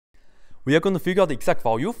we are going to figure out the exact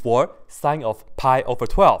value for sine of pi over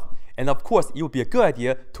 12. And of course, it would be a good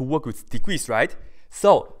idea to work with degrees, right?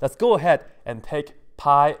 So let's go ahead and take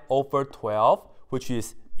pi over 12, which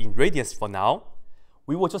is in radians for now.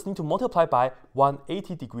 We will just need to multiply by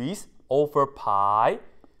 180 degrees over pi.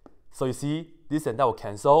 So you see, this and that will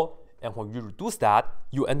cancel. And when you reduce that,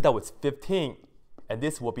 you end up with 15. And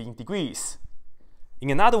this will be in degrees. In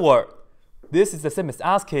another word, this is the same as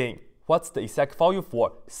asking, what's the exact value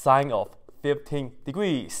for sine of 15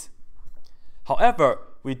 degrees? However,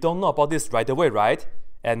 we don't know about this right away, right?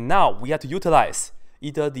 And now we have to utilize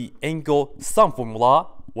either the angle sum formula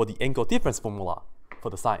or the angle difference formula for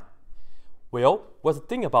the sine. Well, what's the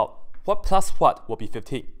thing about what plus what will be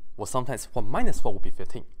 15? Or sometimes what minus what will be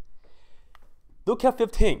 15? Look at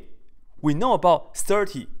 15. We know about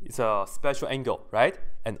 30 is a special angle, right?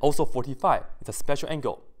 And also 45 is a special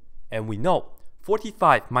angle. And we know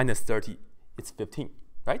 45 minus 30 is 15,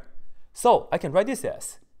 right? So I can write this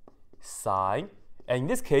as sine, and in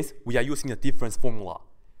this case, we are using the difference formula.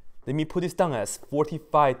 Let me put this down as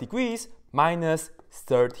 45 degrees minus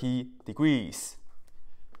 30 degrees.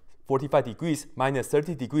 45 degrees minus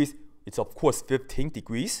 30 degrees is of course 15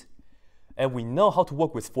 degrees. And we know how to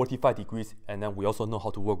work with 45 degrees, and then we also know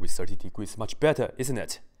how to work with 30 degrees much better, isn't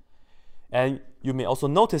it? And you may also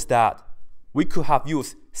notice that we could have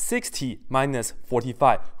used 60 minus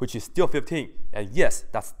 45, which is still 15. And yes,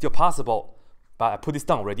 that's still possible. But I put this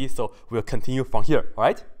down already, so we'll continue from here, all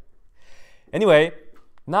right? Anyway,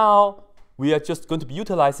 now we are just going to be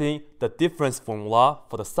utilizing the difference formula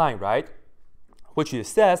for the sine, right? Which it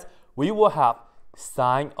says we will have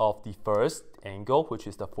sine of the first angle, which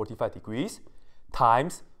is the 45 degrees,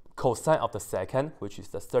 times cosine of the second, which is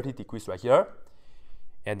the 30 degrees right here.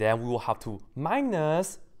 And then we will have to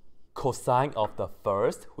minus cosine of the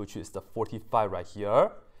first, which is the 45 right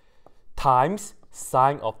here, times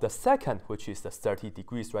sine of the second, which is the 30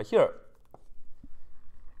 degrees right here.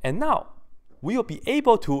 And now, we will be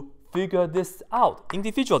able to figure this out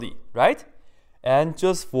individually, right? And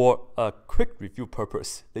just for a quick review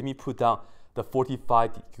purpose, let me put down the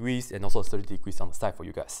 45 degrees and also 30 degrees on the side for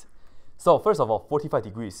you guys. So first of all, 45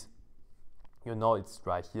 degrees, you know it's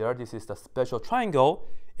right here. This is the special triangle,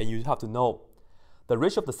 and you have to know the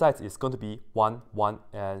ratio of the sides is going to be 1, 1,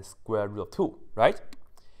 and square root of 2, right?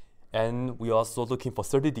 And we're also looking for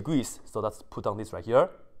 30 degrees, so let's put down this right here.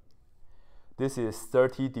 This is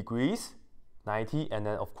 30 degrees, 90, and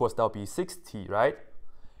then of course that will be 60, right?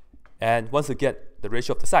 And once again, the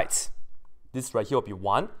ratio of the sides. This right here will be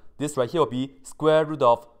 1. This right here will be square root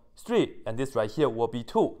of 3, and this right here will be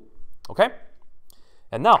 2, okay?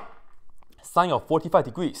 And now, sine of 45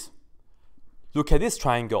 degrees. Look at this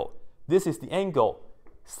triangle. This is the angle.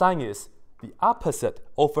 Sine is the opposite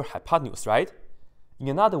over hypotenuse, right? In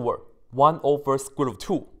another word, 1 over square root of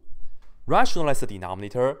 2. Rationalize the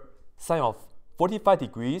denominator. Sine of 45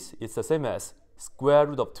 degrees is the same as square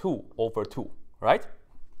root of 2 over 2, right?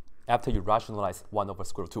 After you rationalize 1 over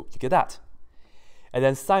square root of 2, you get that. And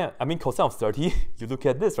then cosine of 30, you look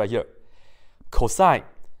at this right here. Cosine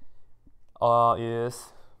is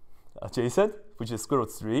adjacent, which is square root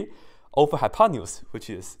of 3, over hypotenuse, which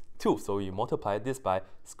is 2. So you multiply this by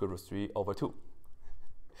square root of 3 over 2.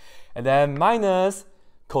 And then minus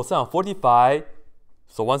cosine of 45.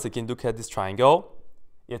 So once again, look at this triangle.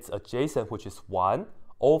 It's adjacent, which is 1,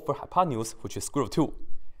 over hypotenuse, which is square root of 2.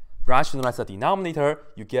 Rationalize the denominator,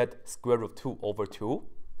 you get square root of 2 over 2.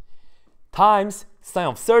 Times sine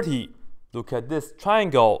of 30. Look at this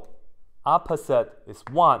triangle. Opposite is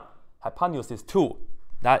 1. Hypotenuse is 2.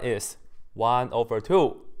 That is 1 over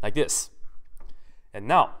 2, like this. And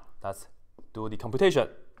now, let's do the computation.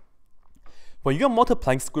 When you're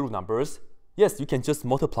multiplying square root numbers, yes, you can just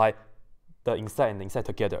multiply the inside and the inside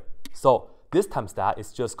together. So this times that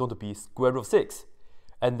is just going to be square root of 6.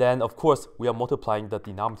 And then, of course, we are multiplying the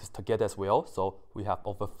denominators together as well. So we have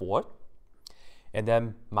over 4. And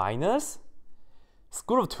then minus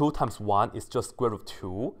square root of 2 times 1 is just square root of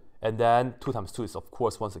 2. And then 2 times 2 is, of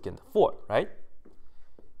course, once again 4, right?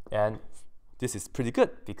 And this is pretty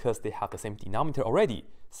good because they have the same denominator already.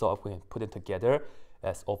 So we can put it together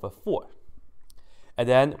as over 4. And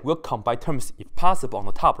then we'll combine terms if possible on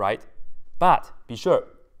the top, right? But be sure,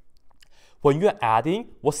 when you're adding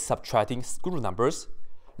or subtracting square root numbers,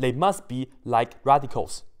 they must be like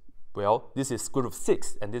radicals. Well, this is square root of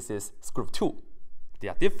 6 and this is square root of 2. They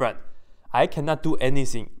are different. I cannot do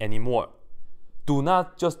anything anymore. Do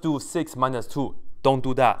not just do 6 minus 2. Don't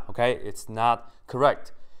do that, okay? It's not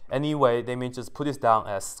correct. Anyway, let me just put this down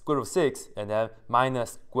as square root of 6 and then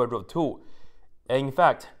minus square root of 2. And in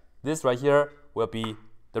fact, this right here will be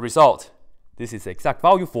the result. This is the exact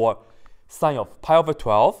value for sine of pi over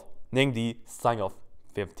 12 namely sine of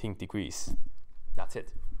 15 degrees. That's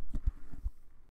it.